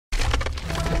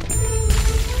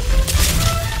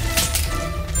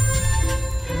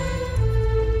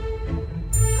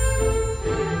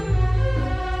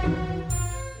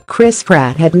Chris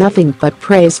Pratt had nothing but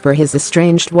praise for his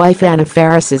estranged wife Anna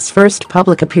Faris's first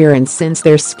public appearance since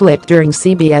their split during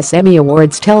CBS Emmy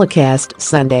Awards telecast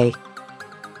Sunday.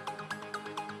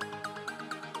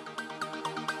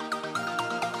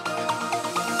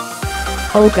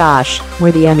 "Oh gosh,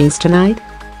 were the Emmys tonight?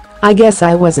 I guess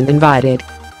I wasn't invited.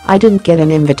 I didn't get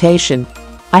an invitation.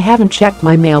 I haven't checked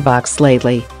my mailbox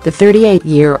lately," the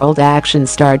 38-year-old action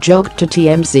star joked to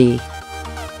TMZ.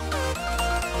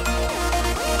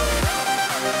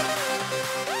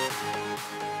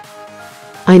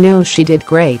 "I know she did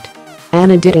great.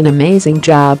 Anna did an amazing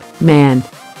job, man.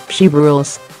 She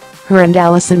rules. Her and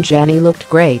Allison Janney looked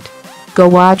great. Go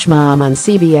watch Mom on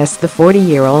CBS." The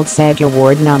 40-year-old SAG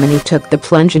Award nominee took the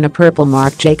plunge in a purple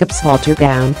Marc Jacobs halter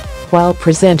gown while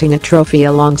presenting a trophy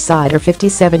alongside her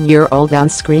 57-year-old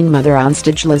on-screen mother on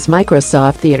Stage's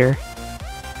Microsoft Theater.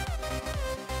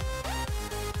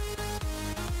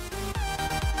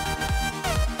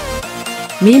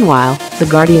 Meanwhile, the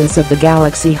Guardians of the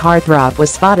Galaxy heartthrob was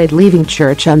spotted leaving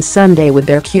church on Sunday with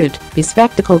their cute,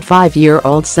 bespectacled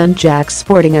 5-year-old son Jack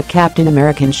sporting a Captain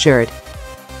American shirt.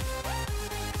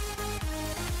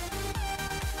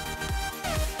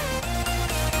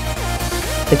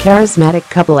 The charismatic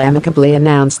couple amicably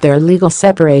announced their legal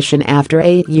separation after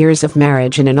 8 years of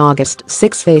marriage in an August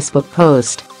 6 Facebook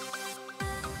post.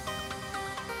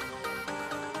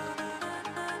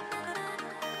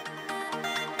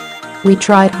 "We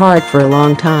tried hard for a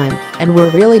long time, and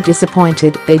we're really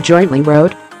disappointed," they jointly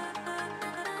wrote.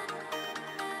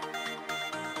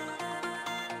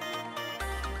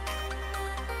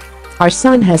 "Our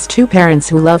son has two parents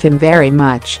who love him very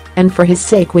much, and for his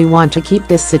sake we want to keep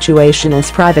this situation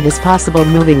as private as possible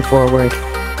moving forward."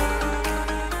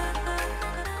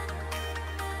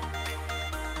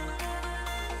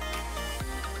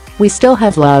 "We still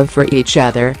have love for each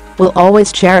other, we'll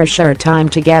always cherish our time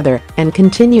together, and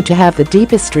continue to have the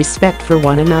deepest respect for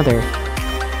one another."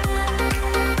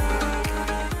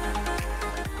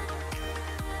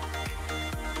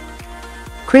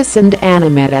 Chris and Anna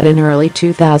met at an early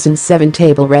 2007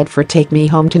 table read for Take Me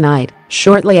Home Tonight,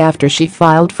 shortly after she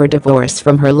filed for divorce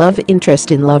from her love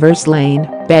interest in Lover's Lane,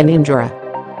 Ben Indra.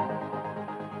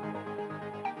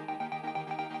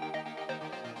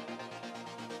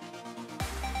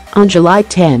 On July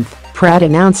 10, Pratt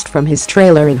announced from his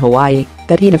trailer in Hawaii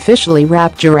that he'd officially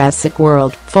wrapped Jurassic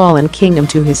World: Fallen Kingdom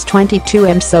to his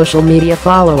 22M social media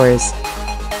followers.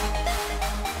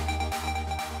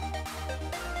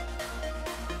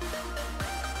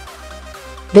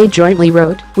 They jointly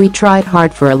wrote, "We tried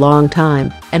hard for a long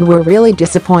time, and we're really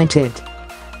disappointed.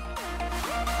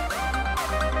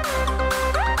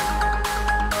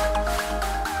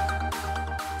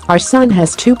 Our son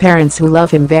has two parents who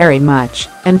love him very much,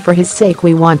 and for his sake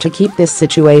we want to keep this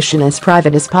situation as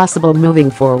private as possible moving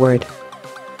forward."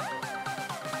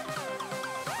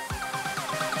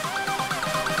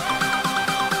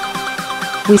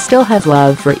 "We still have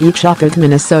love for each other." The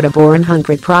Minnesota-born hunk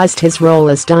reprised his role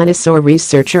as dinosaur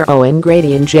researcher Owen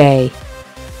Grady in J.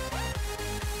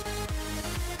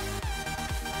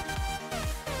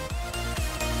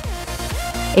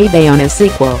 A Bayona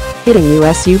sequel, hitting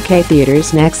US/UK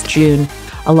theaters next June,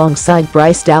 alongside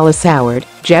Bryce Dallas Howard,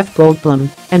 Jeff Goldblum,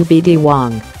 and B.D.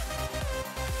 Wong.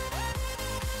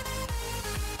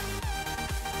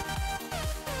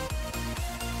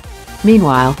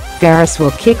 Meanwhile, Faris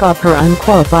will kick off her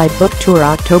unqualified book tour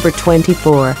October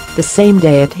 24, the same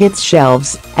day it hits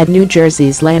shelves at New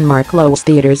Jersey's landmark Loew's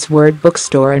Theater's Word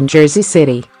Bookstore in Jersey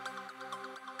City.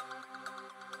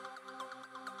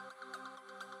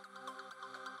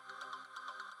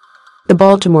 The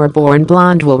Baltimore-born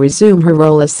blonde will resume her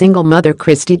role as single mother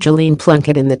Christy Jolene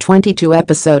Plunkett in the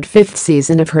 22-episode 5th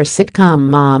season of her sitcom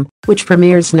Mom, which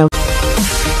premieres November.